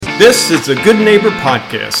This is the Good Neighbor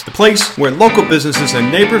Podcast, the place where local businesses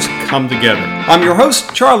and neighbors come together. I'm your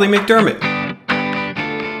host, Charlie McDermott.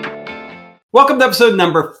 Welcome to episode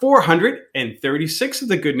number 436 of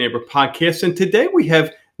the Good Neighbor Podcast. And today we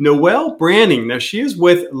have Noelle Branning. Now, she is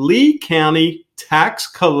with Lee County Tax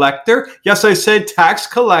Collector. Yes, I said tax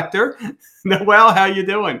collector. Noelle, how you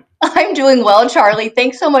doing? I'm doing well, Charlie.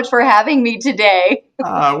 Thanks so much for having me today.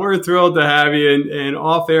 We're thrilled to have you. And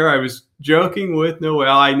off air, I was joking with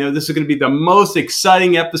Noelle. I know this is going to be the most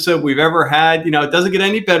exciting episode we've ever had. You know, it doesn't get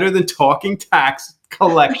any better than talking tax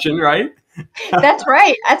collection, right? That's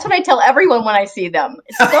right. That's what I tell everyone when I see them.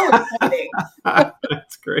 It's so exciting.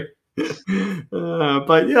 That's great.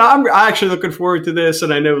 But, you know, I'm actually looking forward to this,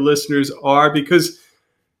 and I know listeners are, because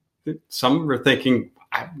some are thinking,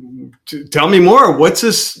 tell me more. What's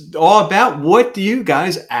this all about? What do you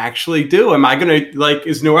guys actually do? Am I going to,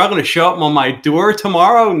 is Noelle going to show up on my door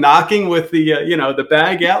tomorrow knocking with the, the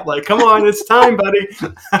bag out? Like, come on, it's time, buddy.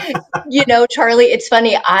 Charlie, it's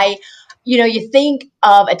funny. You think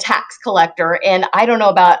of a tax collector, and I don't know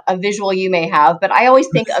about a visual you may have, but I always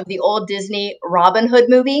think of the old Disney Robin Hood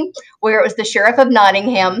movie where it was the sheriff of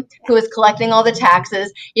Nottingham who was collecting all the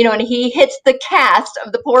taxes, and he hits the cast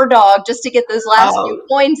of the poor dog just to get those last few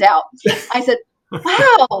coins out. I said,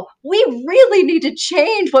 wow, we really need to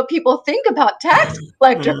change what people think about tax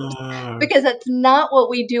collectors, because that's not what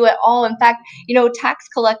we do at all. In fact, tax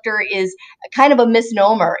collector is kind of a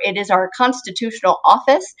misnomer. It is our constitutional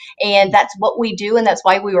office, and that's what we do. And that's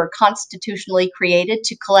why we were constitutionally created,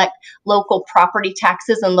 to collect local property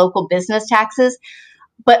taxes and local business taxes.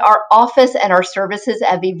 But our office and our services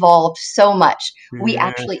have evolved so much. We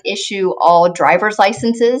actually issue all driver's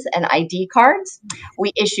licenses and ID cards.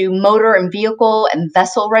 We issue motor and vehicle and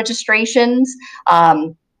vessel registrations.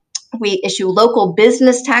 We issue local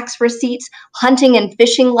business tax receipts, hunting and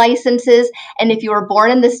fishing licenses. And if you were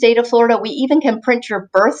born in the state of Florida, we even can print your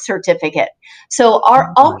birth certificate. So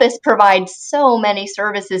our office provides so many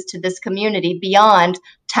services to this community beyond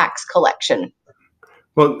tax collection.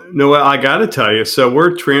 Well, Noelle, I got to tell you, so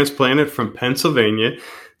we're transplanted from Pennsylvania.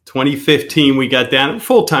 2015, we got down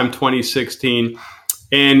full-time 2016.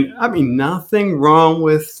 And I mean, nothing wrong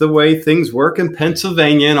with the way things work in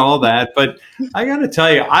Pennsylvania and all that. But I got to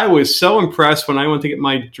tell you, I was so impressed when I went to get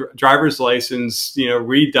my driver's license,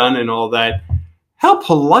 redone and all that, how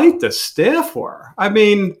polite the staff were. I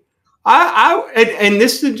mean, and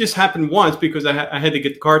this didn't just happen once, because I had to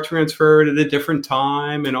get the car transferred at a different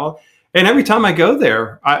time and all. And every time I go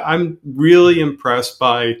there, I'm really impressed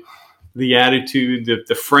by the attitude,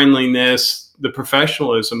 the friendliness, the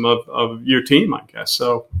professionalism of your team, I guess.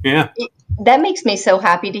 So, yeah. That makes me so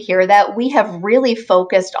happy to hear that. We have really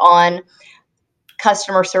focused on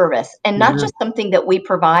customer service, and not just something that we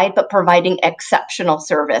provide, but providing exceptional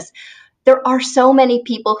service. There are so many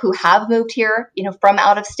people who have moved here, from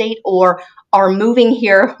out of state, or are moving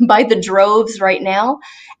here by the droves right now.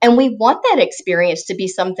 And we want that experience to be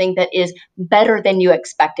something that is better than you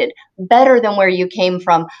expected, better than where you came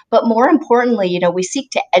from. But more importantly, we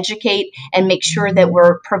seek to educate and make sure that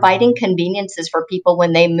we're providing conveniences for people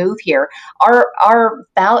when they move here. Our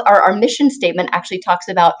mission statement actually talks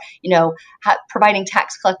about, providing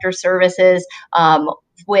tax collector services,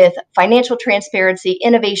 with financial transparency,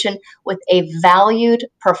 innovation, with a valued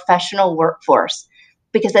professional workforce.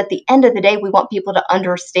 Because at the end of the day, we want people to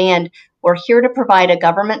understand we're here to provide a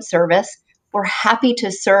government service. We're happy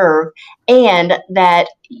to serve, and that,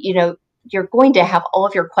 you're going to have all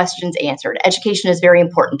of your questions answered. Education is very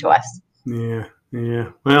important to us. Yeah.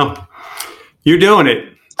 Well, you're doing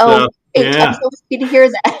it. I'm so happy to hear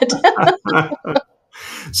that.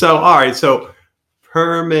 So, all right. So,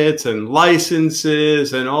 permits and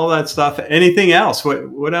licenses and all that stuff. Anything else?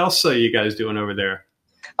 What else are you guys doing over there?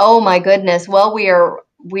 Oh my goodness. Well, we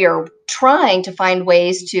are trying to find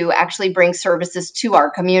ways to actually bring services to our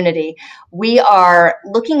community. We are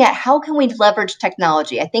looking at how can we leverage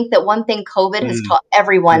technology. I think that one thing COVID has taught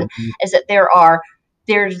everyone is that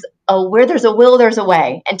there's where there's a will, there's a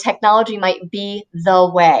way, and technology might be the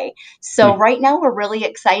way. So right now we're really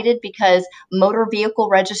excited because motor vehicle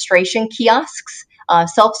registration kiosks,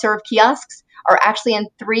 self-serve kiosks, are actually in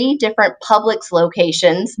 3 different Publix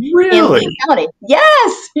locations in Lee County.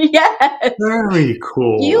 Yes. Very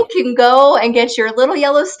cool. You can go and get your little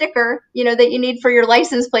yellow sticker, that you need for your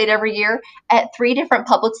license plate every year at 3 different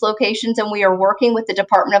Publix locations. And we are working with the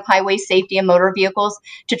Department of Highway Safety and Motor Vehicles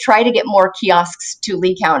to try to get more kiosks to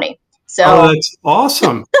Lee County. So that's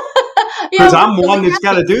awesome. Because I'm one that's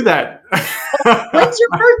got to do that. When's your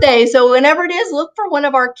birthday? So whenever it is, look for one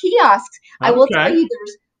of our kiosks. I will tell you,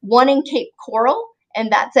 there's one in Cape Coral,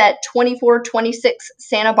 and that's at 2426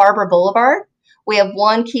 Santa Barbara Boulevard. We have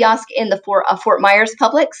one kiosk in the Fort Myers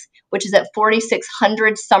Publix, which is at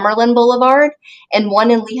 4600 Summerlin Boulevard, and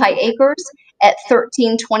one in Lehigh Acres at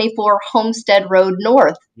 1324 Homestead Road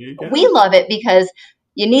North. We love it because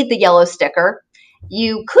you need the yellow sticker.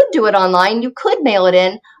 You could do it online. You could mail it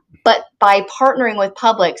in. But by partnering with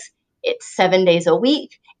Publix, it's 7 days a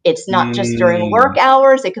week. It's not just during work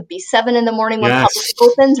hours. It could be 7 in the morning when Publix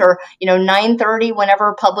opens, or 9:30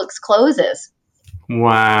 whenever Publix closes.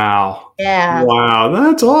 Wow. Yeah. Wow,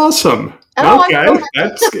 that's awesome. Oh, okay,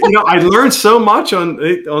 that's I learned so much on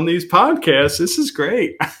these podcasts. This is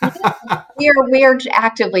great. We are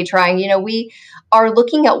actively trying. We are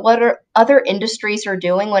looking at what other industries are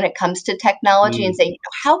doing when it comes to technology and saying,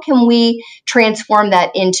 how can we transform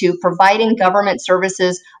that into providing government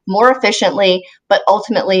services more efficiently, but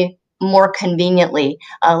ultimately more conveniently.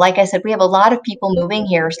 Like I said, we have a lot of people moving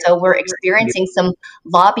here, so we're experiencing some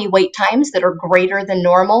lobby wait times that are greater than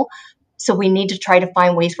normal. So we need to try to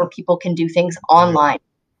find ways where people can do things online.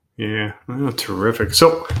 Yeah, terrific.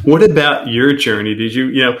 So what about your journey? Did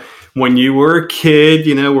you, when you were a kid,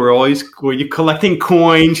 were you collecting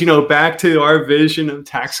coins, back to our vision of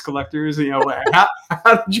tax collectors?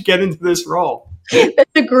 How did you get into this role? That's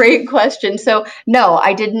a great question. So no,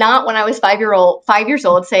 I did not, when I was 5 years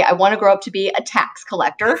old, say I want to grow up to be a tax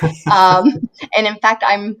collector. And in fact,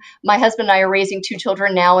 my husband and I are raising 2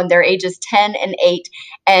 children now, and their ages 10 and 8.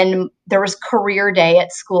 And there was career day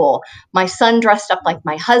at school. My son dressed up like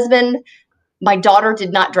my husband. My daughter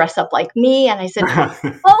did not dress up like me. And I said,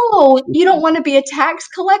 oh, you don't want to be a tax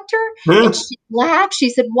collector? And she laughed.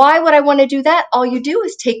 She said, why would I want to do that? All you do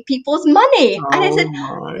is take people's money. And I said,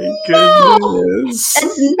 no,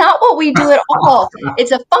 that's not what we do at all.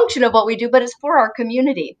 It's a function of what we do, but it's for our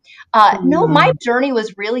community. No, my journey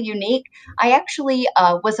was really unique. I actually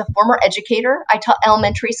was a former educator. I taught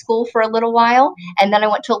elementary school for a little while, and then I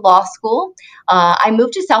went to law school. I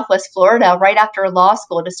moved to Southwest Florida right after law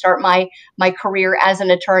school to start my career as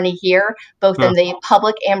an attorney here, both in the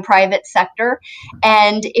public and private sector.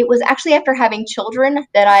 And it was actually after having children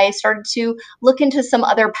that I started to look into some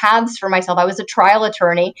other paths for myself. I was a trial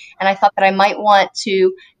attorney, and I thought that I might want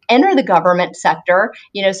to enter the government sector,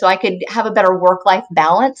 so I could have a better work-life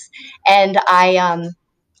balance. And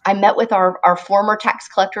I met with our former tax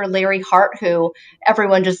collector, Larry Hart, who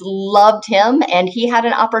everyone just loved him. And he had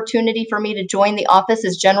an opportunity for me to join the office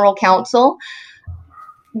as general counsel.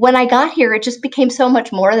 When I got here, it just became so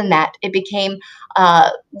much more than that. It became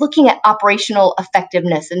looking at operational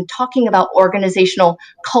effectiveness and talking about organizational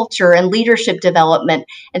culture and leadership development.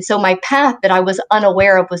 And so my path that I was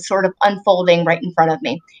unaware of was sort of unfolding right in front of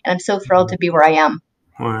me. And I'm so thrilled to be where I am.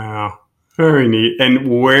 Wow. Very neat. And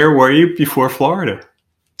where were you before Florida?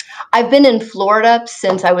 I've been in Florida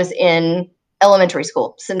since I was in elementary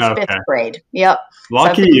school, since 5th grade. Yep.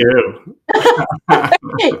 Lucky you.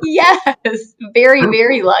 Yes. Very,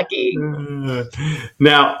 very lucky.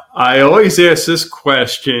 Now, I always ask this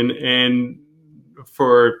question, and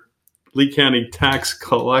for Lee County tax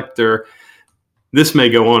collector, this may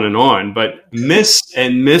go on, but myths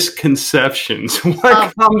and misconceptions.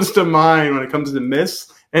 What comes to mind when it comes to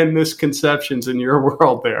myths and misconceptions in your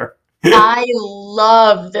world there? I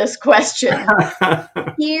love this question.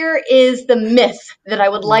 Here is the myth that I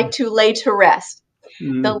would like to lay to rest.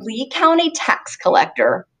 The Lee County tax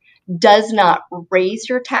collector does not raise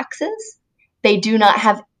your taxes. They do not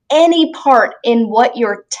have any part in what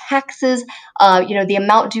your taxes, the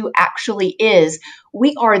amount due actually is.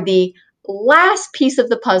 We are the last piece of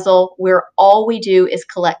the puzzle where all we do is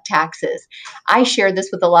collect taxes. I share this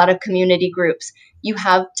with a lot of community groups. You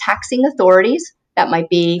have taxing authorities. That might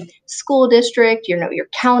be school district, your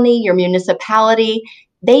county, your municipality.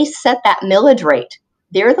 They set that millage rate.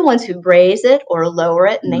 They're the ones who raise it or lower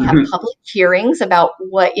it, and they have public hearings about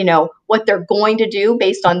what they're going to do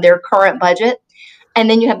based on their current budget. And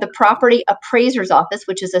then you have the property appraiser's office,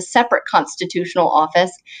 which is a separate constitutional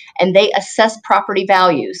office, and they assess property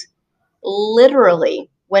values.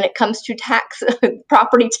 Literally, when it comes to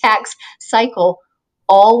property tax cycle,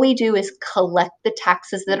 all we do is collect the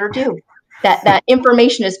taxes that are due. That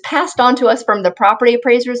information is passed on to us from the property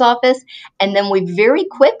appraiser's office. And then we very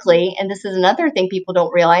quickly, and this is another thing people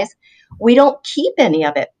don't realize, we don't keep any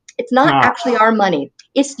of it. It's not actually our money.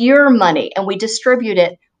 It's your money. And we distribute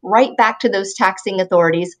it right back to those taxing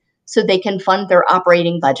authorities so they can fund their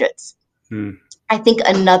operating budgets. I think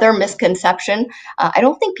another misconception, I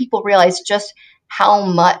don't think people realize just how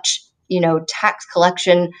much tax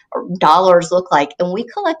collection dollars look like. And we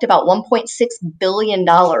collect about $1.6 billion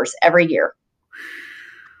every year.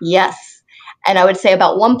 Yes. And I would say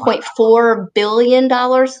about $1.4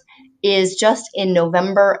 billion is just in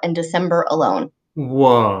November and December alone.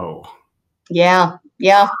 Whoa. Yeah.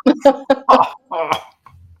 Yeah.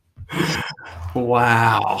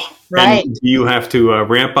 Wow. And Right. do you have to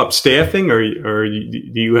ramp up staffing, or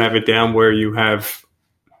do you have it down where you have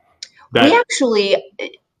We that? actually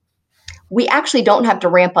we actually don't have to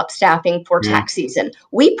ramp up staffing for Yeah. tax season.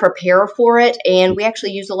 We prepare for it, and we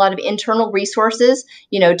actually use a lot of internal resources,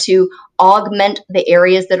 to augment the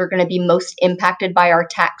areas that are going to be most impacted by our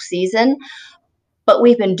tax season. But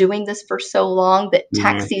we've been doing this for so long that Yeah.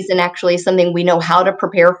 tax season actually is something we know how to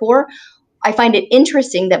prepare for. I find it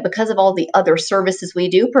interesting that because of all the other services we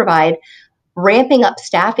do provide, ramping up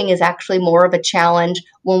staffing is actually more of a challenge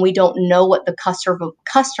when we don't know what the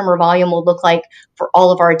customer volume will look like for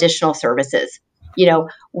all of our additional services.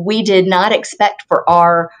 We did not expect for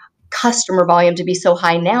our customer volume to be so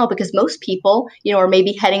high now because most people, are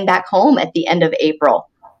maybe heading back home at the end of April.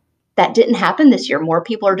 That didn't happen this year. More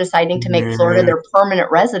people are deciding to make Florida Yeah. their permanent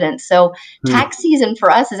residence. So Hmm. tax season for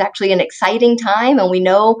us is actually an exciting time, and we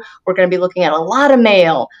know we're going to be looking at a lot of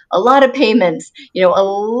mail, a lot of payments, a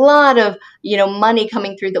lot of money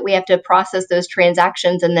coming through that we have to process those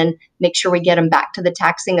transactions and then make sure we get them back to the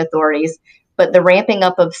taxing authorities. But the ramping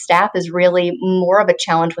up of staff is really more of a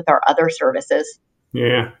challenge with our other services.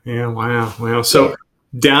 Yeah. Yeah. Wow. Wow. Yeah. So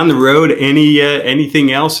down the road,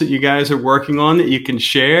 anything else that you guys are working on that you can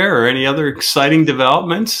share, or any other exciting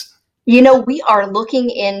developments? We are looking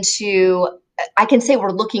into, I can say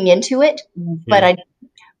we're looking into it, but Yeah. I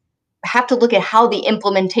have to look at how the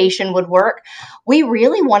implementation would work. We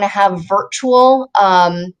really want to have virtual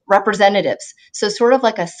representatives. So, sort of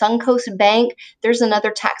like a Suncoast Bank, there's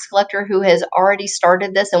another tax collector who has already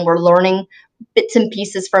started this, and we're learning bits and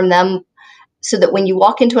pieces from them. So that when you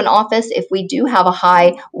walk into an office, if we do have a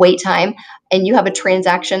high wait time and you have a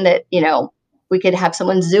transaction that, we could have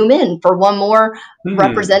someone zoom in for one more Hmm.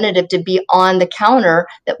 representative to be on the counter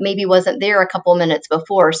that maybe wasn't there a couple minutes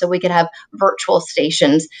before. So we could have virtual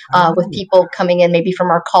stations with people coming in maybe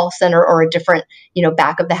from our call center or a different,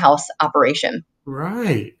 back of the house operation.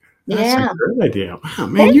 Right. That's a Yeah. good idea. Wow,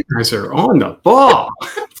 man, you guys are on the ball.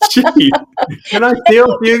 Gee, can I steal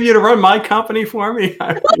a few of you to run my company for me?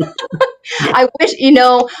 I wish,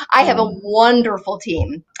 I have a wonderful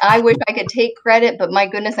team. I wish I could take credit, but my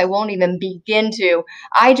goodness, I won't even begin to.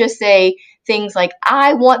 I just say things like,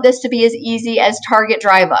 I want this to be as easy as Target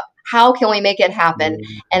Drive Up. How can we make it happen?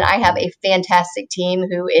 And I have a fantastic team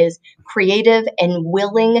who is creative and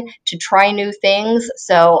willing to try new things.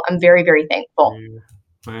 So I'm very, very thankful. Yeah.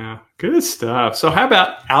 Wow, good stuff. So, how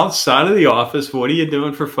about outside of the office? What are you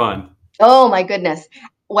doing for fun? Oh my goodness.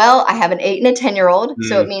 Well, I have an 8 and a 10-year-old,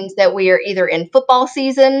 so it Mm. means that we are either in football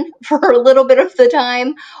season for a little bit of the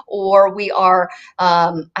time, or we are.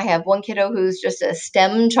 I have one kiddo who's just a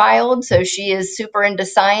STEM child, so she is super into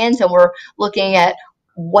science, and we're looking at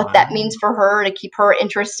what that Wow, means for her to keep her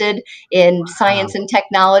interested in wow. science and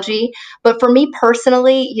technology. But for me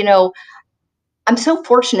personally, I'm so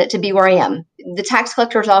fortunate to be where I am. The tax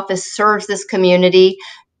collector's office serves this community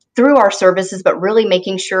through our services, but really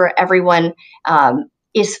making sure everyone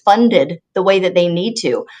is funded the way that they need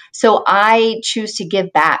to. So I choose to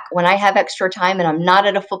give back when I have extra time and I'm not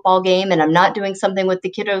at a football game and I'm not doing something with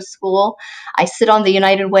the kiddos' school. I sit on the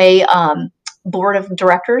United Way board of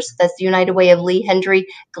directors. That's the United Way of Lee, Hendry,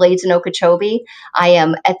 Glades, and Okeechobee. I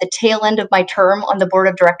am at the tail end of my term on the board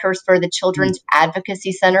of directors for the Mm. Children's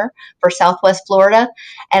Advocacy Center for Southwest Florida.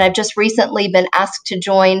 And I've just recently been asked to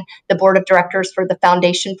join the board of directors for the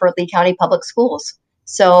Foundation for Lee County Public Schools.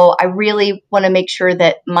 So I really want to make sure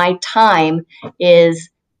that my time is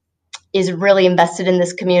really invested in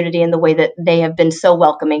this community in the way that they have been so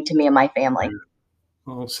welcoming to me and my family.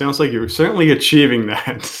 Well, it sounds like you're certainly achieving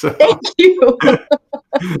that. Thank So, you.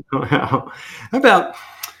 wow. How about,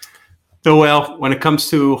 so, well, when it comes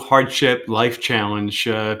to hardship, life challenge,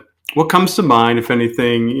 what comes to mind, if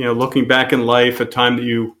anything, looking back in life, a time that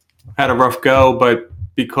you had a rough go, but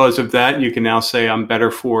because of that, you can now say, I'm better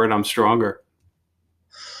for it, I'm stronger.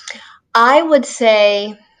 I would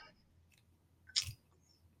say,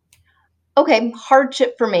 okay,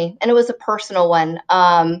 hardship for me, and it was a personal one.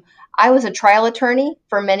 I was a trial attorney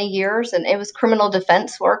for many years, and it was criminal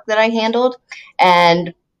defense work that I handled.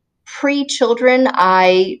 And pre children,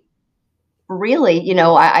 I really,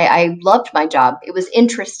 I loved my job. It was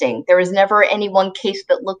interesting. There was never any one case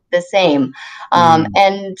that looked the same, Mm.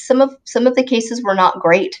 and some of the cases were not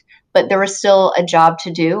great. But there was still a job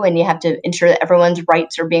to do, and you have to ensure that everyone's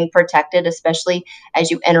rights are being protected, especially as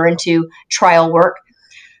you enter into trial work.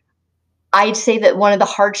 I'd say that one of the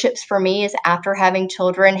hardships for me is after having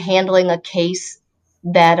children, handling a case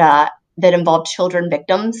that involved children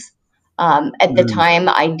victims. At the Mm. time,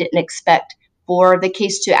 I didn't expect for the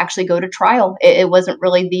case to actually go to trial. It wasn't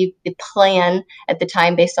really the plan at the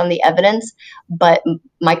time based on the evidence, but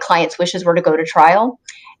my client's wishes were to go to trial.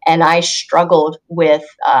 And I struggled with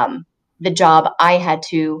the job I had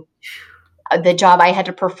to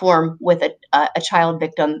perform with a child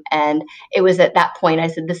victim. And it was at that point I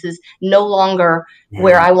said, this is no longer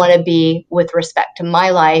where I want to be with respect to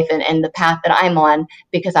my life and the path that I'm on,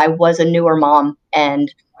 because I was a newer mom.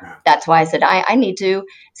 And that's why I said, I need to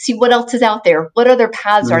see what else is out there. What other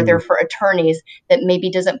paths are there for attorneys that maybe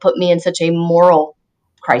doesn't put me in such a moral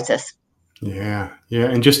crisis? Yeah.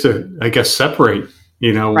 And just to, I guess, separate,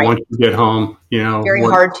 once you get home, very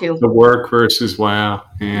hard to. The work versus, wow.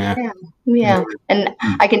 Yeah. And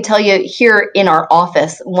I can tell you here in our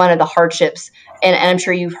office, one of the hardships, and I'm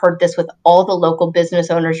sure you've heard this with all the local business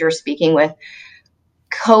owners you're speaking with,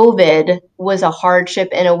 COVID was a hardship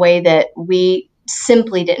in a way that we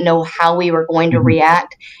simply didn't know how we were going to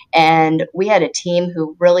react. And we had a team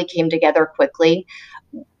who really came together quickly.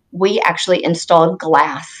 We actually installed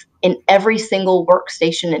glass in every single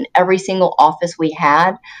workstation in every single office we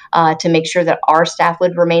had to make sure that our staff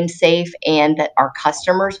would remain safe and that our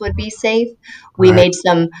customers would be safe. We made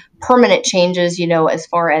some permanent changes, as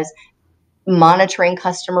far as monitoring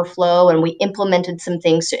customer flow, and we implemented some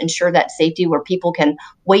things to ensure that safety, where people can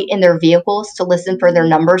wait in their vehicles to listen for their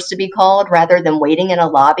numbers to be called rather than waiting in a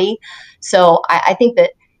lobby. So I think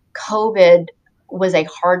that COVID was a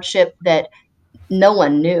hardship that no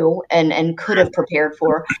one knew and could have prepared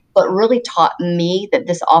for, but really taught me that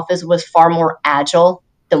this office was far more agile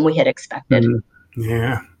than we had expected.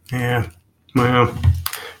 Yeah. Wow.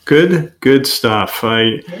 Good stuff.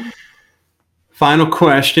 Final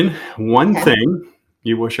question. One thing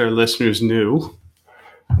you wish our listeners knew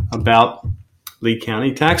about Lee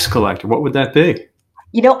County Tax Collector, what would that be?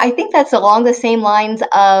 I think that's along the same lines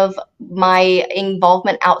of my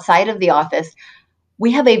involvement outside of the office.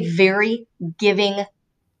 We have a very giving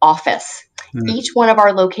office. Each one of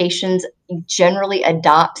our locations generally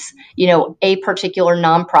adopts, a particular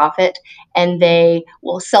nonprofit, and they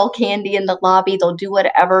will sell candy in the lobby. They'll do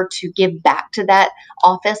whatever to give back to that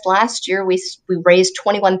office. Last year, we raised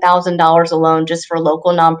 $21,000 alone just for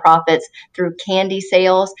local nonprofits through candy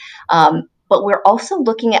sales. But we're also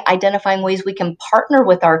looking at identifying ways we can partner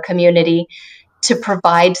with our community to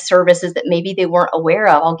provide services that maybe they weren't aware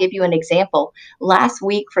of. I'll give you an example. Last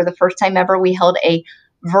week, for the first time ever, we held a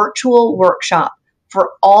virtual workshop for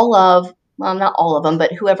not all of them,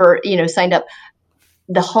 but whoever, signed up,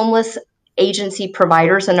 the homeless agency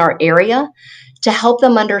providers in our area, to help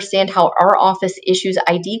them understand how our office issues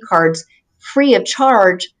ID cards free of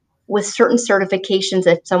charge with certain certifications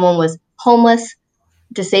if someone was homeless,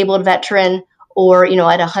 disabled veteran, or, at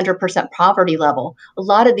 100% poverty level. A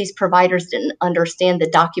lot of these providers didn't understand the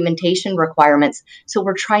documentation requirements. So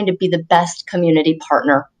we're trying to be the best community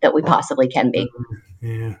partner that we possibly can be.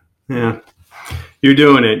 Yeah. You're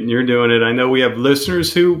doing it. I know we have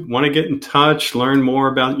listeners who want to get in touch, learn more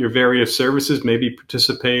about your various services, maybe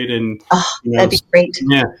participate in. That'd be great.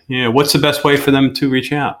 Yeah. What's the best way for them to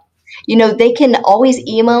reach out? They can always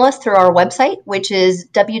email us through our website, which is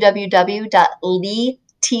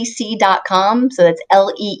www.leetc.com. So that's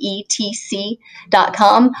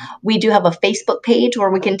LEETC.com. We do have a Facebook page where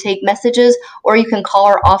we can take messages, or you can call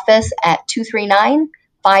our office at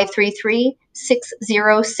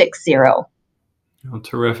 239-533-6060. Oh,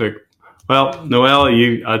 terrific. Well, Noelle,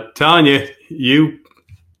 I'm telling you, you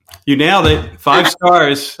nailed it. 5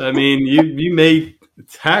 stars. I mean, you made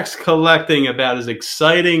tax collecting about as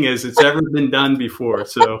exciting as it's ever been done before.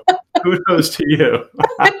 So kudos to you.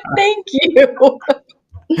 Thank you.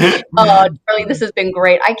 Charlie, this has been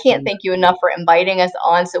great. I can't thank you enough for inviting us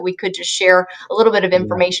on so we could just share a little bit of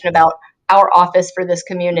information about our office for this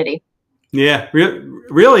community. Yeah,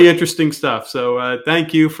 really interesting stuff. So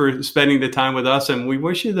thank you for spending the time with us, and we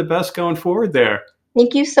wish you the best going forward there.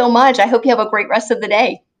 Thank you so much. I hope you have a great rest of the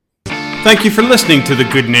day. Thank you for listening to the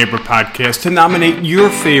Good Neighbor Podcast. To nominate your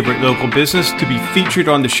favorite local business to be featured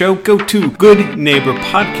on the show, go to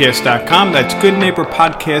goodneighborpodcast.com. That's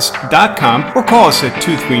goodneighborpodcast.com, or call us at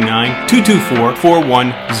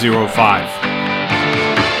 239-224-4105.